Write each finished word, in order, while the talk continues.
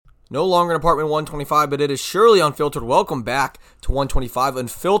No longer in Apartment 125, but it is surely unfiltered. Welcome back to 125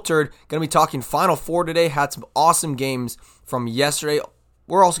 Unfiltered. Going to be talking Final Four today. Had some awesome games from yesterday.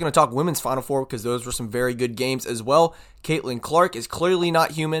 We're also going to talk women's Final Four because those were some very good games as well. Caitlin Clark is clearly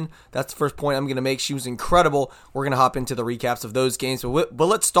not human. That's the first point I'm going to make. She was incredible. We're going to hop into the recaps of those games. But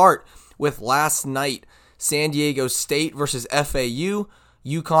let's start with last night. San Diego State versus FAU.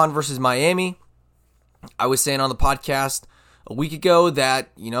 UConn versus Miami. I was saying on the podcast a week ago that,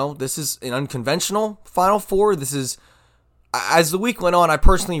 this is an unconventional Final Four. This is, as the week went on, I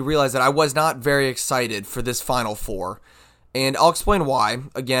personally realized that I was not very excited for this Final Four. And I'll explain why.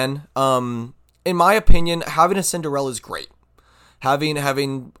 Again, in my opinion, having a Cinderella is great.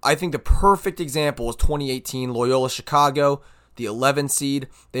 Having, I think the perfect example is 2018 Loyola Chicago, the 11 seed.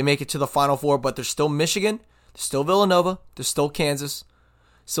 They make it to the Final Four, but there's still Michigan, there's still Villanova, there's still Kansas.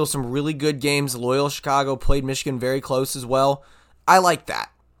 Still some really good games. Loyola Chicago played Michigan very close as well. I like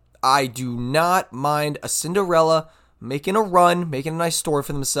that. I do not mind a Cinderella making a run, making a nice story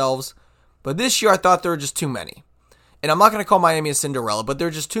for themselves. But this year I thought there were just too many. And I'm not going to call Miami a Cinderella, but there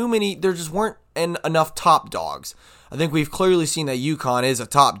are just too many. There just weren't enough top dogs. I think we've clearly seen that UConn is a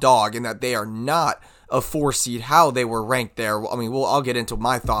top dog and that they are not a 4 seed, how they were ranked there. I mean, I'll get into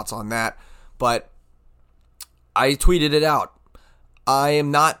my thoughts on that. But I tweeted it out. I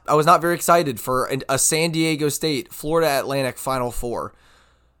was not very excited for a San Diego State, Florida Atlantic Final Four.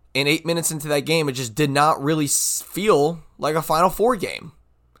 And 8 minutes into that game, it just did not really feel like a Final Four game.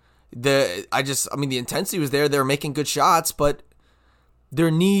 The intensity was there. They were making good shots, but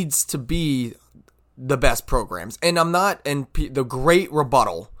there needs to be the best programs. And the great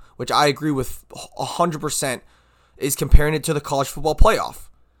rebuttal, which I agree with 100%, is comparing it to the college football playoff.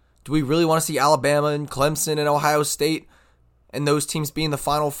 Do we really want to see Alabama and Clemson and Ohio State and those teams being the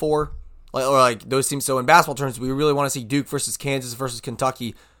Final Four? Like those teams, so in basketball terms, do we really want to see Duke versus Kansas versus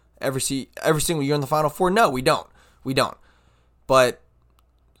Kentucky every single year in the Final Four? No, we don't. But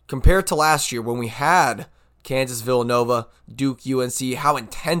compared to last year when we had Kansas, Villanova, Duke, UNC, how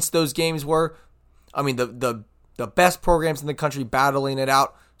intense those games were. I mean, the best programs in the country battling it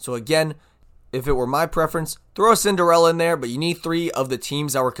out. So again, if it were my preference, throw a Cinderella in there, but you need 3 of the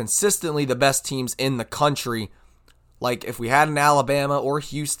teams that were consistently the best teams in the country. Like if we had an Alabama or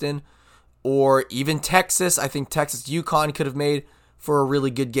Houston or even Texas, I think Texas UConn could have made for a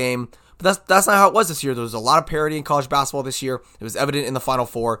really good game. But that's not how it was this year. There was a lot of parity in college basketball this year. It was evident in the Final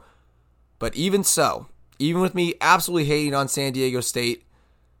Four. But even so, even with me absolutely hating on San Diego State,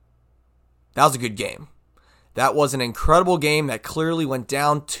 that was a good game. That was an incredible game that clearly went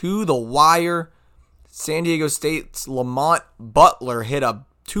down to the wire. San Diego State's Lamont Butler hit a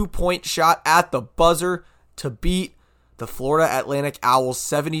 2-point shot at the buzzer to beat the Florida Atlantic Owls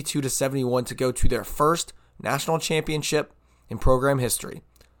 72-71 to go to their first national championship in program history.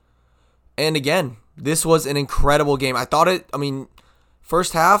 And again, this was an incredible game.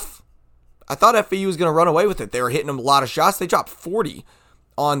 First half, I thought FAU was going to run away with it. They were hitting a lot of shots. They dropped 40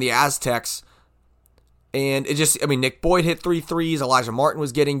 on the Aztecs. And Nick Boyd hit 3 threes. Elijah Martin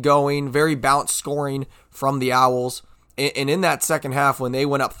was getting going. Very balanced scoring from the Owls. And in that second half, when they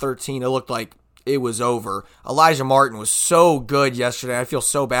went up 13, it looked like it was over. Elijah Martin was so good yesterday. I feel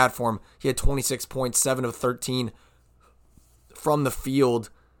so bad for him. He had 26 points, 7 of 13 from the field.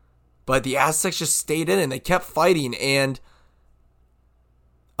 But the Aztecs just stayed in and they kept fighting. And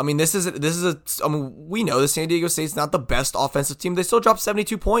we know the San Diego State's not the best offensive team. They still dropped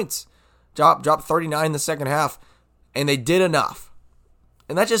 72 points. Dropped 39 in the second half. And they did enough.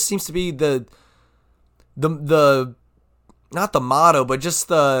 And that just seems to be the not the motto, but just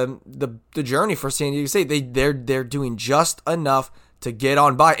the journey for San Diego State. They're doing just enough to get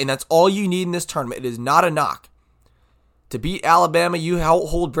on by, and that's all you need in this tournament. It is not a knock. To beat Alabama, you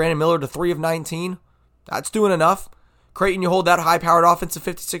hold Brandon Miller to 3 of 19. That's doing enough. Creighton, you hold that high-powered offense to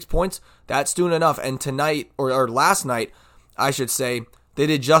 56 points. That's doing enough. And tonight, or last night, I should say, they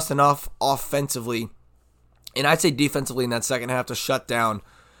did just enough offensively, and I'd say defensively in that second half to shut down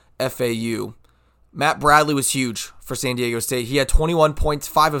FAU. Matt Bradley was huge for San Diego State. He had 21 points,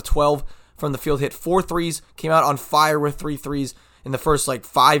 5 of 12 from the field, hit 4 threes, came out on fire with 3 threes in the first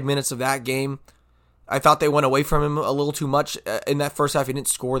 5 minutes of that game. I thought they went away from him a little too much in that first half. He didn't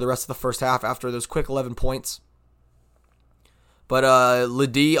score the rest of the first half after those quick 11 points. But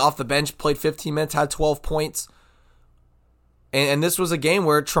Ledee off the bench played 15 minutes, had 12 points. And this was a game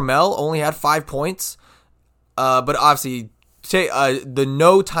where Trammell only had 5 points. But obviously, the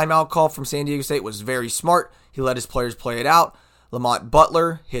no timeout call from San Diego State was very smart. He let his players play it out. Lamont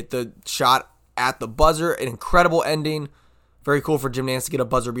Butler hit the shot at the buzzer. An incredible ending. Very cool for Jim Nantz to get a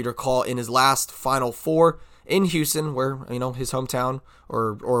buzzer beater call in his last Final Four. in Houston, where his hometown,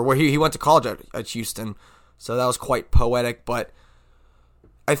 or where he went to college at Houston. So that was quite poetic. But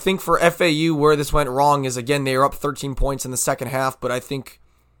I think for FAU, where this went wrong is, again, they were up 13 points in the second half, but I think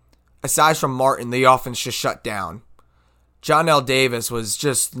aside from Martin, the offense just shut down. John L. Davis was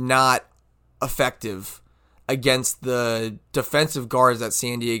just not effective against the defensive guards that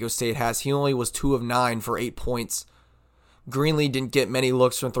San Diego State has. He only was 2 of 9 for 8 points. Greenlee didn't get many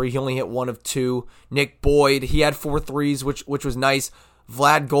looks from 3. He only hit 1 of 2. Nick Boyd, he had 4 threes, which was nice.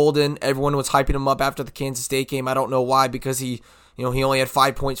 Vlad Golden, everyone was hyping him up after the Kansas State game. I don't know why, because he only had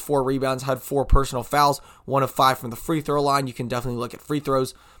 5 points, 4 rebounds, had 4 personal fouls, 1 of 5 from the free throw line. You can definitely look at free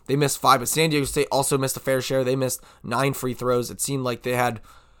throws. They missed 5, but San Diego State also missed a fair share. They missed 9 free throws. It seemed like they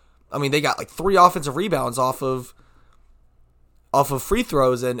got like 3 offensive rebounds off of free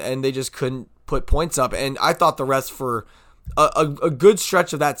throws, and they just couldn't put points up. And I thought the rest for a good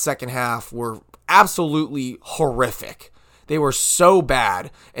stretch of that second half were absolutely horrific. They were so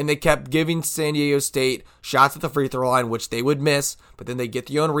bad, and they kept giving San Diego State shots at the free throw line, which they would miss, but then they get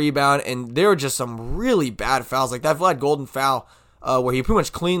the own rebound, and there were just some really bad fouls, like that Vlad Golden foul where he pretty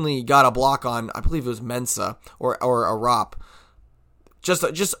much cleanly got a block on, I believe it was Mensah or Arop.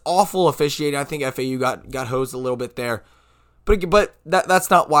 Just awful officiating. I think FAU got hosed a little bit there. But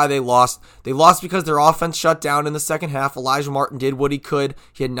that's not why they lost. They lost because their offense shut down in the second half. Elijah Martin did what he could.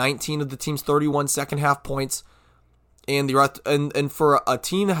 He had 19 of the team's 31 second half points. And for a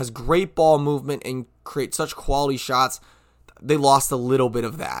team that has great ball movement and creates such quality shots, they lost a little bit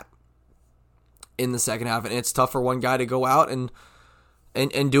of that in the second half. And it's tough for one guy to go out and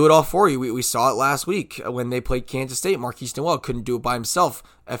do it all for you. We saw it last week when they played Kansas State. Marquise Noel couldn't do it by himself.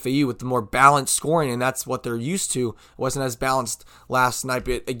 FAU with the more balanced scoring, and that's what they're used to. It wasn't as balanced last night.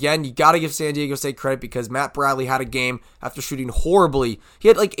 But again, you got to give San Diego State credit because Matt Bradley had a game after shooting horribly. He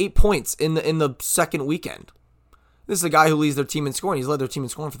had like 8 points in the second weekend. This is a guy who leads their team in scoring. He's led their team in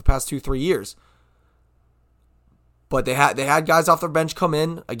scoring for the past 2-3 years. But they had guys off their bench come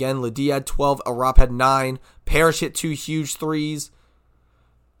in. Again, Ledee had 12, Arop had 9. Parrish hit 2 huge threes.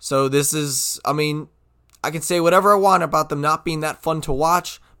 So this is, I can say whatever I want about them not being that fun to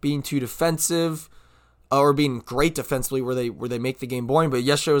watch, being too defensive, or being great defensively where they make the game boring. But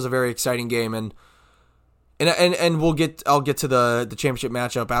yesterday was a very exciting game, and I'll get to the championship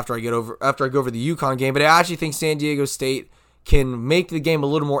matchup after I go over the UConn game. But I actually think San Diego State can make the game a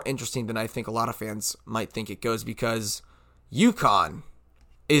little more interesting than I think a lot of fans might think it goes, because UConn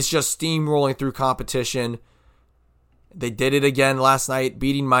is just steamrolling through competition. They did it again last night,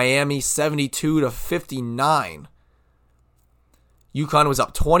 beating Miami 72-59. UConn was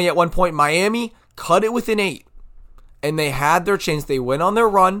up 20 at one point. Miami cut it within 8. And they had their chance. They went on their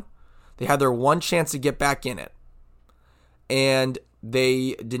run. They had their one chance to get back in it. And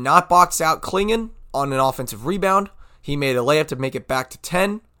they did not box out Klingon on an offensive rebound. He made a layup to make it back to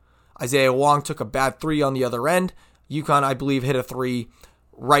 10. Isaiah Wong took a bad 3 on the other end. UConn, I believe, hit a 3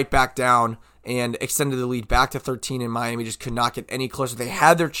 right back down and extended the lead back to 13, and Miami just could not get any closer. They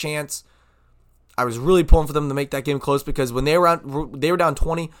had their chance. I was really pulling for them to make that game close, because when they were down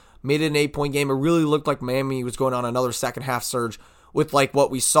 20, made it an 8-point game, it really looked like Miami was going on another second half surge with like what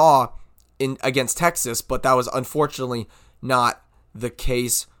we saw against Texas, but that was unfortunately not the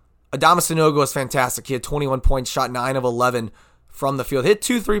case. Adama Sanogo was fantastic. He had 21 points, shot 9 of 11 from the field. Hit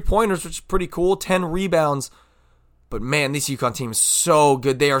 2 3-pointers, which is pretty cool, 10 rebounds. But man, this UConn team is so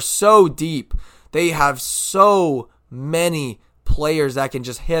good. They are so deep. They have so many players that can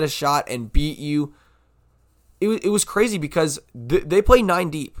just hit a shot and beat you. It was crazy because they play 9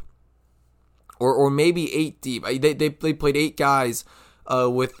 deep, or maybe 8 deep. They played 8 guys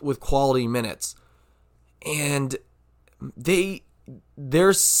with quality minutes, and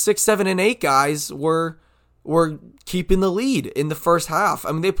their 6, 7, and 8 guys were keeping the lead in the first half.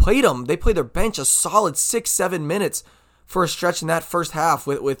 They played their bench a solid 6-7 minutes for a stretch in that first half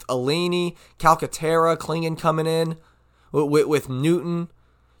with Eleni, Calcaterra, Klingon coming in, with Newton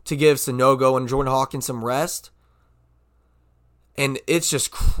to give Sanogo and Jordan Hawkins some rest. And it's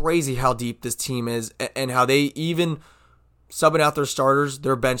just crazy how deep this team is, and how they even subbing out their starters,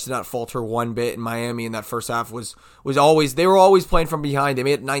 their bench did not falter one bit. In Miami in that first half was always, they were always playing from behind. They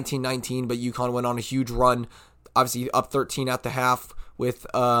made it 19-19, but UConn went on a huge run, obviously up 13 at the half with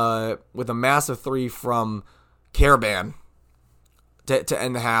a massive 3 from Caravan to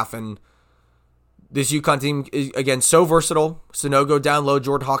end the half. And this UConn team is, again, so versatile. Sanogo down low,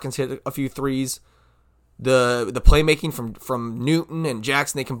 Jordan Hawkins hit a few threes. The playmaking from Newton and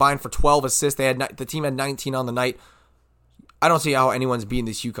Jackson, they combined for 12 assists. The team had 19 on the night. I don't see how anyone's beating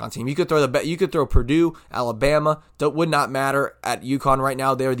this UConn team. You could throw Purdue, Alabama. That would not matter at UConn right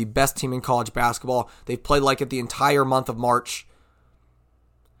now. They are the best team in college basketball. They've played like it the entire month of March.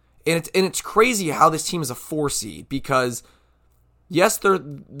 And it's crazy how this team is a 4 seed because, yes,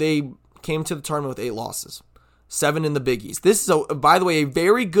 they came to the tournament with 8 losses, 7 in the Big East. This is, by the way, a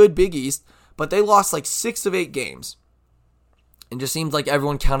very good Big East, but they lost like 6 of 8 games. And just seems like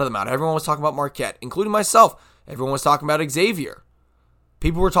everyone counted them out. Everyone was talking about Marquette, including myself. Everyone was talking about Xavier.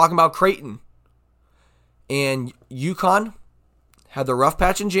 People were talking about Creighton. And UConn had the rough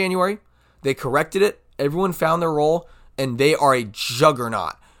patch in January. They corrected it. Everyone found their role. And they are a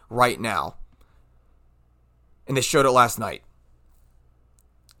juggernaut right now. And they showed it last night.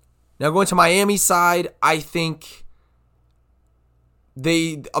 Now going to Miami's side, I think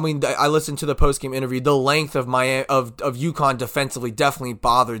I listened to the postgame interview. The length of UConn defensively definitely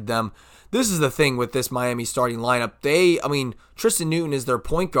bothered them. This is the thing with this Miami starting lineup. Tristan Newton is their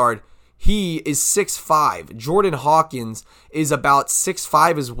point guard. He is 6'5". Jordan Hawkins is about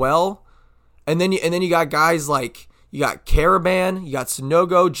 6'5" as well. And then you got guys like, you got Caravan, you got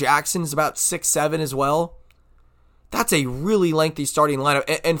Sanogo, Jackson's about 6'7" as well. That's a really lengthy starting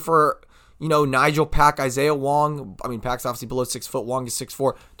lineup. And for, Nigel Pack, Isaiah Wong, Pack's obviously below 6 foot, Wong is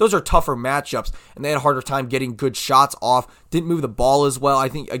 6'4". Those are tougher matchups, and they had a harder time getting good shots off. Didn't move the ball as well. I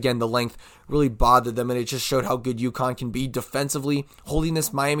think, again, the length really bothered them, and it just showed how good UConn can be defensively, holding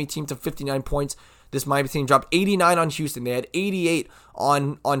this Miami team to 59 points. This Miami team dropped 89 on Houston. They had 88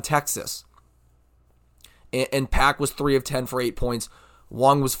 on Texas. And Pack was 3 of 10 for 8 points.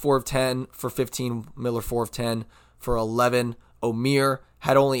 Wong was 4 of 10 for 15. Miller 4 of 10 for 11. Omier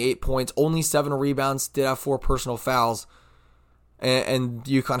had only 8 points, only 7 rebounds, did have 4 personal fouls. And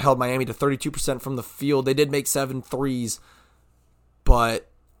UConn held Miami to 32% from the field. They did make 7 threes.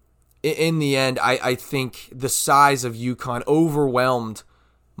 But in the end, I think the size of UConn overwhelmed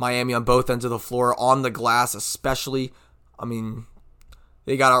Miami on both ends of the floor, on the glass especially.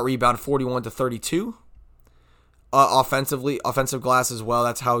 They got out-rebounded 41-32. Offensive glass as well.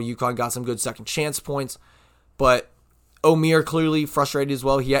 That's how UConn got some good second chance points. But Omier clearly frustrated as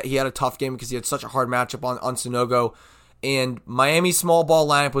well. He had a tough game because he had such a hard matchup on Sanogo. And Miami's small ball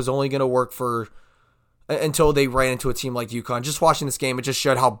lineup was only going to work until they ran into a team like UConn. Just watching this game, it just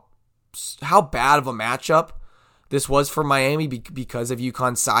showed how bad of a matchup this was for Miami because of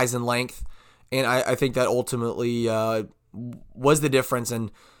UConn's size and length. And I think that ultimately was the difference.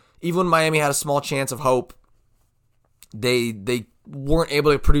 And even when Miami had a small chance of hope, they weren't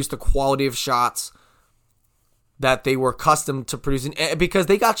able to produce the quality of shots that they were accustomed to producing because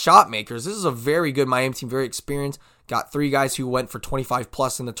they got shot makers. This is a very good Miami team, very experienced. Got 3 guys who went for 25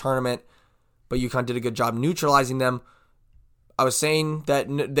 plus in the tournament, but UConn did a good job neutralizing them. I was saying that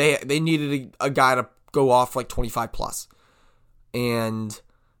they needed a guy to go off like 25 plus, and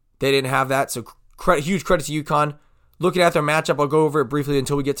they didn't have that. So huge credit to UConn. Looking at their matchup, I'll go over it briefly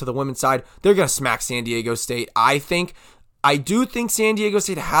until we get to the women's side. They're going to smack San Diego State. I do think San Diego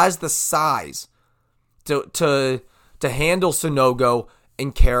State has the size to handle Sanogo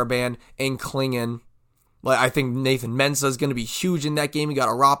and Caravan and Klingon. Like, I think Nathan Mensah is going to be huge in that game. He got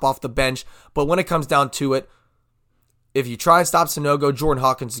a rop off the bench. But when it comes down to it, if you try and stop Sanogo, Jordan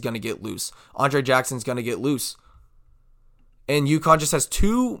Hawkins is going to get loose. Andre Jackson is going to get loose. And UConn just has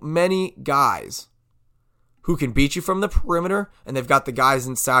too many guys who can beat you from the perimeter, and they've got the guys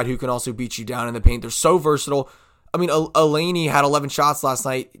inside who can also beat you down in the paint. They're so versatile. Elaney had 11 shots last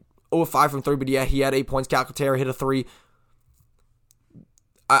night, 0 of 5 from 3, but yeah, he had 8 points. Calcaterra hit a 3.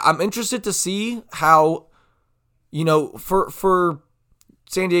 I'm interested to see how, for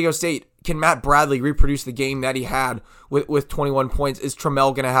San Diego State, can Matt Bradley reproduce the game that he had with 21 points? Is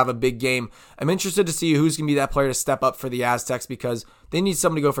Trammell going to have a big game? I'm interested to see who's going to be that player to step up for the Aztecs because they need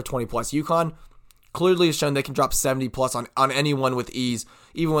somebody to go for 20 plus. UConn clearly has shown they can drop 70 plus on anyone with ease.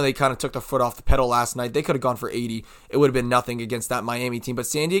 Even when they kind of took the foot off the pedal last night, they could have gone for 80. It would have been nothing against that Miami team. But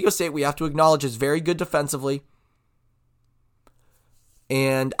San Diego State, we have to acknowledge, is very good defensively.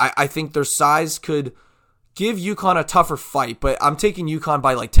 And I think their size could give UConn a tougher fight. But I'm taking UConn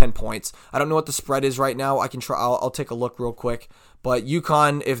by like 10 points. I don't know what the spread is right now. I can try. I'll take a look real quick. But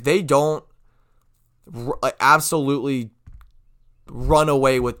UConn, if they don't absolutely run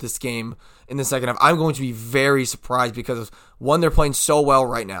away with this game in the second half, I'm going to be very surprised because, one, they're playing so well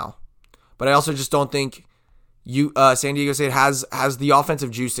right now, but I also just don't think San Diego State has the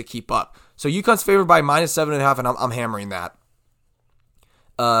offensive juice to keep up. So UConn's favored by -7.5, and I'm hammering that.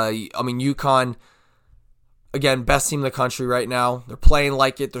 UConn, again, best team in the country right now. They're playing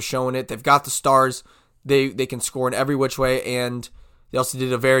like it. They're showing it. They've got the stars. They can score in every which way, and they also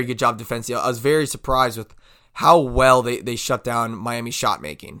did a very good job defensively. I was very surprised with how well they shut down Miami's shot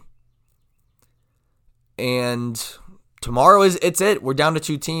making. And tomorrow it's it. We're down to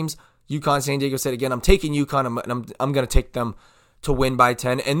 2 teams. UConn, San Diego State. Again, I'm taking UConn. I'm going to take them to win by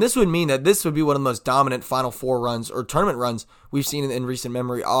 10. And this would mean that this would be one of the most dominant Final Four runs or tournament runs we've seen in recent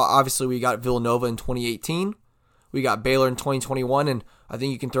memory. Obviously, we got Villanova in 2018. We got Baylor in 2021. And I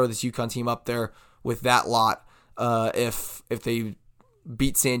think you can throw this UConn team up there with that lot if they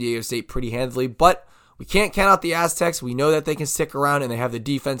beat San Diego State pretty handily. But we can't count out the Aztecs. We know that they can stick around, and they have the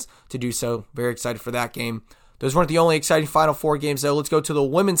defense to do so. Very excited for that game. Those weren't the only exciting Final Four games, though. Let's go to the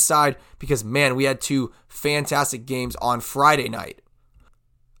women's side because, man, we had 2 fantastic games on Friday night.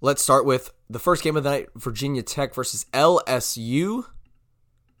 Let's start with the first game of the night, Virginia Tech versus LSU.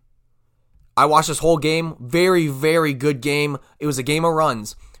 I watched this whole game. Very, very good game. It was a game of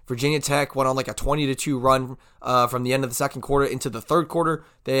runs. Virginia Tech went on like a 20-2 run from the end of the second quarter into the third quarter.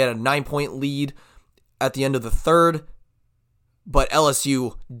 They had a 9-point lead at the end of the third. But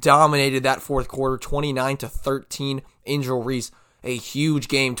LSU dominated that fourth quarter, 29-13. Angel Reese, a huge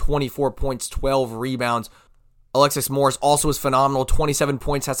game, 24 points, 12 rebounds. Alexis Morris also was phenomenal, 27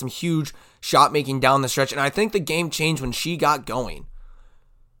 points, had some huge shot making down the stretch. And I think the game changed when she got going.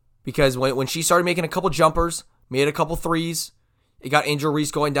 Because when she started making a couple jumpers, made a couple threes, it got Angel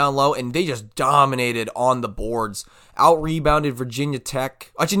Reese going down low, and they just dominated on the boards. Out-rebounded Virginia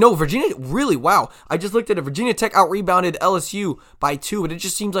Tech. Actually, no, Virginia, really, wow. I just looked at it. Virginia Tech out-rebounded LSU by 2, and it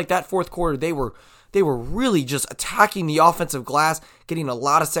just seems like that fourth quarter, they were really just attacking the offensive glass, getting a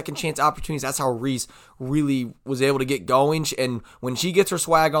lot of second-chance opportunities. That's how Reese really was able to get going, and when she gets her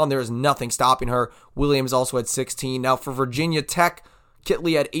swag on, there is nothing stopping her. Williams also had 16. Now, for Virginia Tech,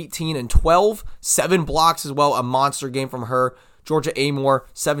 Kitley had 18 and 12, 7 blocks as well, a monster game from her. Georgia Amore,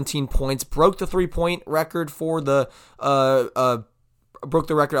 17 points, broke the 3-point record for the broke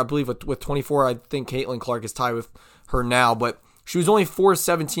the record, I believe, with 24. I think Caitlin Clark is tied with her now, but she was only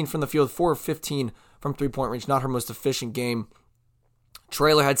 4-17 from the field, 4-15 from 3-point range. Not her most efficient game.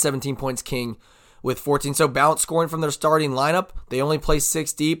 Traylor had 17 points, King with 14. So balanced scoring from their starting lineup. They only play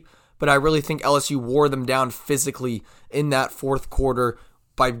 6 deep, but I really think LSU wore them down physically in that fourth quarter.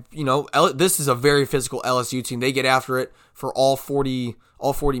 This is a very physical LSU team. They get after it for all 40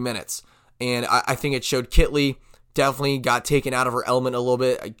 minutes. And I think it showed Kitley definitely got taken out of her element a little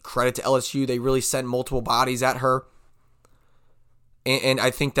bit. Credit to LSU. They really sent multiple bodies at her. And I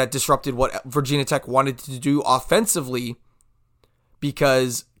think that disrupted what Virginia Tech wanted to do offensively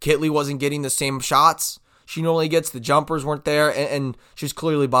because Kitley wasn't getting the same shots she normally gets. The jumpers weren't there, and she was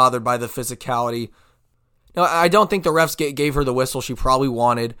clearly bothered by the physicality. Now, I don't think the refs gave her the whistle she probably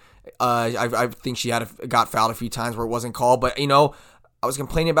wanted. I think she got fouled a few times where it wasn't called. But, I was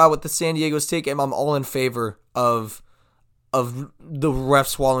complaining about with the San Diego State game. I'm all in favor of the refs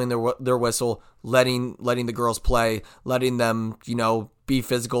swallowing their whistle, letting the girls play, letting them, be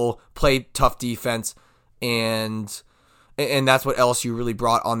physical, play tough defense. And that's what LSU really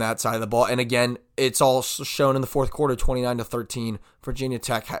brought on that side of the ball. And again, it's all shown in the fourth quarter, 29-13. Virginia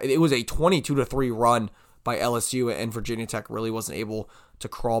Tech, it was a 22-3 run by LSU, and Virginia Tech really wasn't able to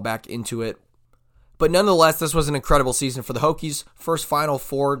crawl back into it. But nonetheless, this was an incredible season for the Hokies. First Final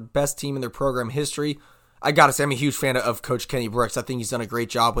Four, best team in their program history. I gotta say, I'm a huge fan of Coach Kenny Brooks. I think he's done a great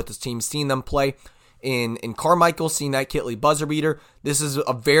job with his team. Seeing them play in Carmichael, seeing that Kitley buzzer beater. This is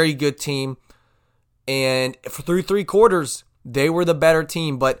a very good team. And through 3 quarters, they were the better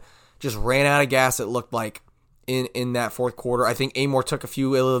team, but just ran out of gas, it looked like, in that fourth quarter. I think Amore took a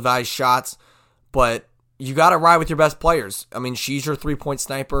few ill-advised shots, but you got to ride with your best players. I mean, she's your 3-point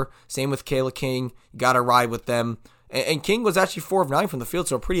sniper. Same with Kayla King. You got to ride with them. And King was actually 4 of 9 from the field,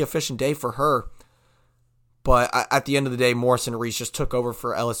 so a pretty efficient day for her. But at the end of the day, Morris and Reese just took over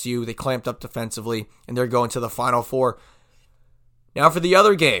for LSU. They clamped up defensively, and they're going to the Final Four. Now for the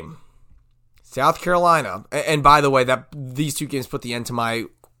other game, South Carolina. And by the way, these 2 games put the end to my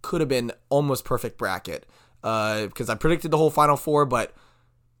could have been almost perfect bracket because I predicted the whole Final Four, but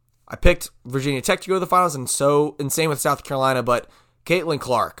I picked Virginia Tech to go to the finals, and same with South Carolina, but Caitlin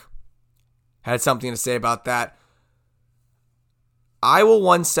Clark had something to say about that. Iowa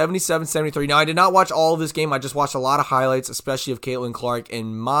won 77-73. Now, I did not watch all of this game. I just watched a lot of highlights, especially of Caitlin Clark,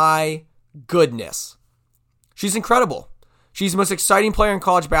 and my goodness, she's incredible. She's the most exciting player in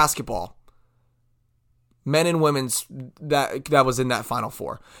college basketball. Men and women's that was in that Final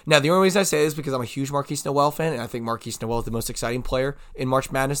Four. Now, the only reason I say this is because I'm a huge Marquise Noel fan, and I think Marquise Noel is the most exciting player in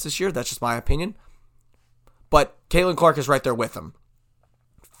March Madness this year. That's just my opinion. But Caitlin Clark is right there with him.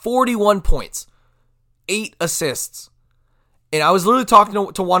 41 points, 8 assists. And I was literally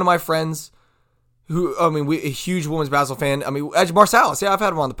talking to one of my friends who, a huge women's basketball fan. Marsalis. Yeah, I've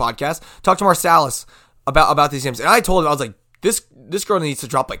had him on the podcast. Talked to Marsalis about these games. And I told him, I was like, this girl needs to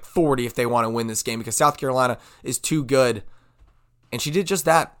drop like 40 if they want to win this game because South Carolina is too good. And she did just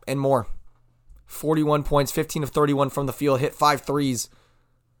that and more. 41 points, 15 of 31 from the field, hit 5 threes.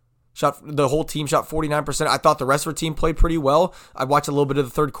 The whole team shot 49%. I thought the rest of her team played pretty well. I watched a little bit of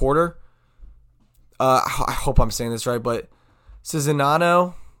the third quarter. I hope I'm saying this right, but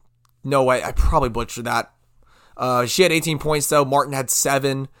Cizinano, no way, I probably butchered that. She had 18 points though. Martin had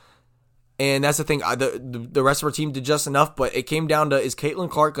 7. And that's the thing. The rest of her team did just enough, but it came down to, is Caitlin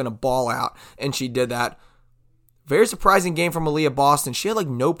Clark going to ball out? And she did that. Very surprising game from Aaliyah Boston. She had like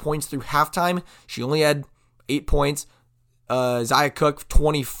no points through halftime. She only had 8 points. Zia Cook,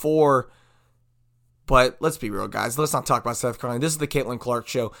 24. But let's be real, guys. Let's not talk about South Carolina. This is the Caitlin Clark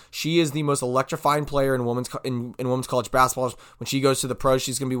show. She is the most electrifying player in women's college basketball. When she goes to the pros,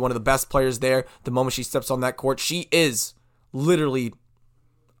 she's going to be one of the best players there. The moment she steps on that court, she is literally,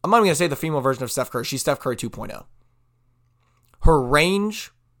 I'm not even going to say the female version of Steph Curry. She's Steph Curry 2.0. Her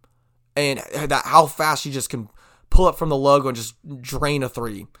range and how fast she just can pull up from the logo and just drain a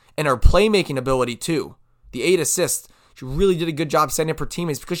three. And her playmaking ability too. The 8 assists. She really did a good job setting up her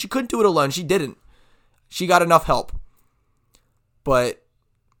teammates because she couldn't do it alone. She didn't. She got enough help. But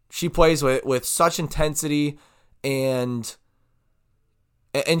she plays with such intensity and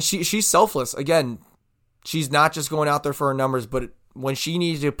she's selfless. Again, she's not just going out there for her numbers, but when she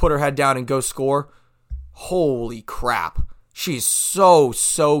needs to put her head down and go score, holy crap. She's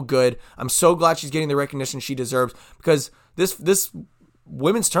so good. I'm so glad she's getting the recognition she deserves because this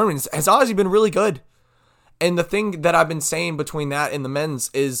women's tournament has honestly been really good. And the thing that I've been saying between that and the men's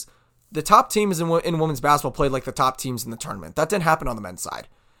is the top teams in women's basketball played like the top teams in the tournament. That didn't happen on the men's side.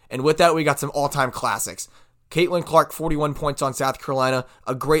 And with that, we got some all-time classics. Caitlin Clark, 41 points on South Carolina.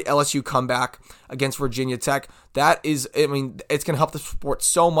 A great LSU comeback against Virginia Tech. That is, I mean, it's going to help the sport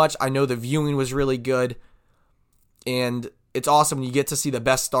so much. I know the viewing was really good. And it's awesome when you get to see the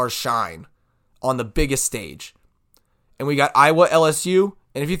best stars shine on the biggest stage. And we got Iowa, LSU.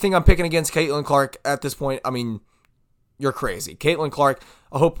 And if you think I'm picking against Caitlin Clark at this point, I mean, you're crazy. Caitlin Clark,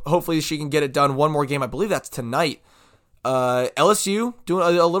 hopefully she can get it done. One more game. I believe that's tonight. LSU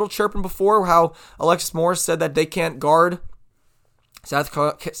doing a little chirping before how Alexis Morris said that they can't guard them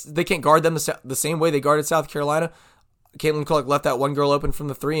the same way they guarded South Carolina. Caitlin Clark left that one girl open from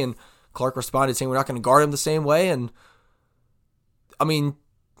the 3, and Clark responded saying we're not going to guard them the same way. And I mean,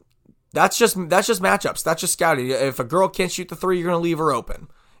 that's just matchups. That's just scouting. If a girl can't shoot the 3, you're going to leave her open.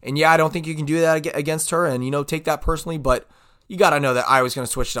 And yeah, I don't think you can do that against her and, take that personally, but you got to know that Iowa's going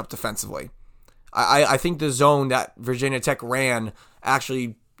to switch it up defensively. I think the zone that Virginia Tech ran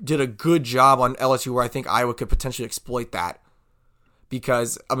actually did a good job on LSU where I think Iowa could potentially exploit that.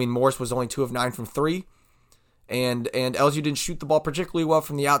 Because, I mean, Morris was only 2 of 9 from 3. And LSU didn't shoot the ball particularly well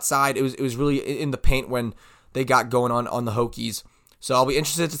from the outside. It was really in the paint when they got going on the Hokies. So I'll be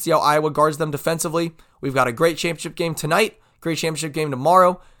interested to see how Iowa guards them defensively. We've got a great championship game tonight, great championship game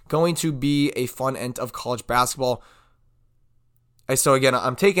tomorrow. Going to be a fun end of college basketball. So again,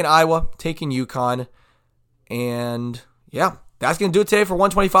 I'm taking Iowa, taking UConn, and yeah, that's going to do it today for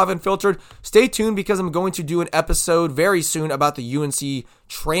 125 Unfiltered. Stay tuned because I'm going to do an episode very soon about the UNC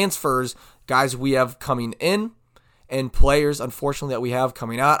transfers, guys we have coming in, and players, unfortunately, that we have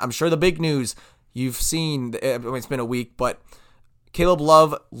coming out. I'm sure the big news you've seen, it's been a week, but Caleb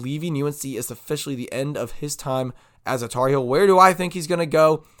Love leaving UNC is officially the end of his time as a Tar Heel. Where do I think he's going to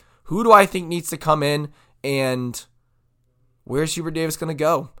go? Who do I think needs to come in? And where's Hubert Davis going to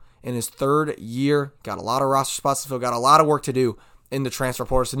go? In his 3rd year, got a lot of roster spots to fill, got a lot of work to do in the transfer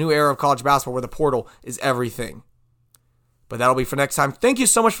portal. It's a new era of college basketball where the portal is everything. But that'll be for next time. Thank you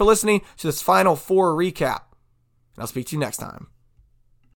so much for listening to this Final Four recap. And I'll speak to you next time.